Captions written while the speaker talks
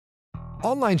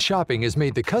Online shopping has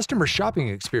made the customer shopping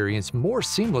experience more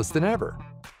seamless than ever.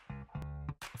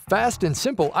 Fast and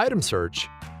simple item search,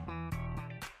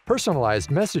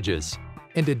 personalized messages,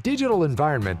 and a digital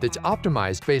environment that's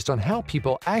optimized based on how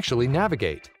people actually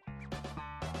navigate.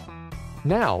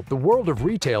 Now, the world of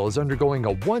retail is undergoing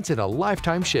a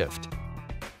once-in-a-lifetime shift.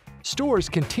 Stores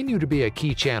continue to be a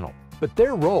key channel, but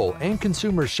their role and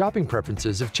consumers' shopping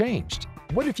preferences have changed.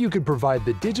 What if you could provide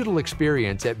the digital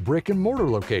experience at brick-and-mortar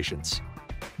locations?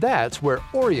 That's where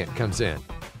Oriient comes in.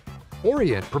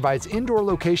 Oriient provides indoor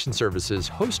location services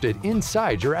hosted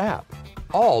inside your app,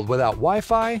 all without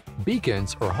Wi-Fi,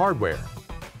 beacons, or hardware.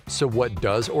 So what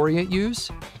does Oriient use?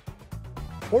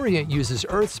 Oriient uses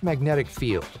Earth's magnetic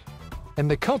field and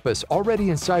the compass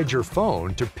already inside your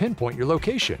phone to pinpoint your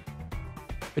location,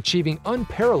 achieving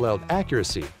unparalleled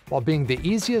accuracy while being the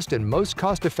easiest and most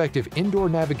cost-effective indoor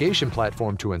navigation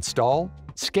platform to install,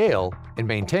 scale, and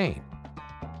maintain.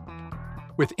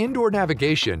 With indoor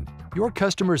navigation, your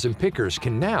customers and pickers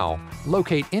can now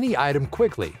locate any item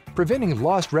quickly, preventing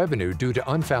lost revenue due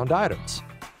to unfound items.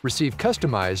 Receive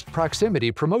customized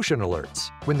proximity promotion alerts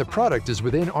when the product is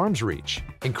within arm's reach,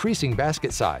 increasing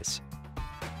basket size.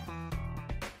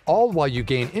 All while you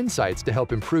gain insights to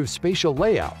help improve spatial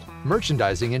layout,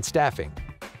 merchandising, and staffing.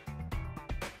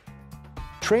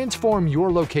 Transform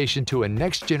your location to a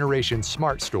next-generation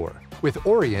smart store with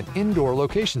Oriient Indoor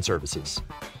Location Services.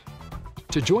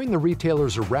 To join the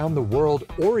retailers around the world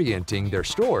orienting their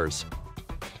stores,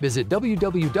 visit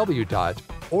www.orient.me.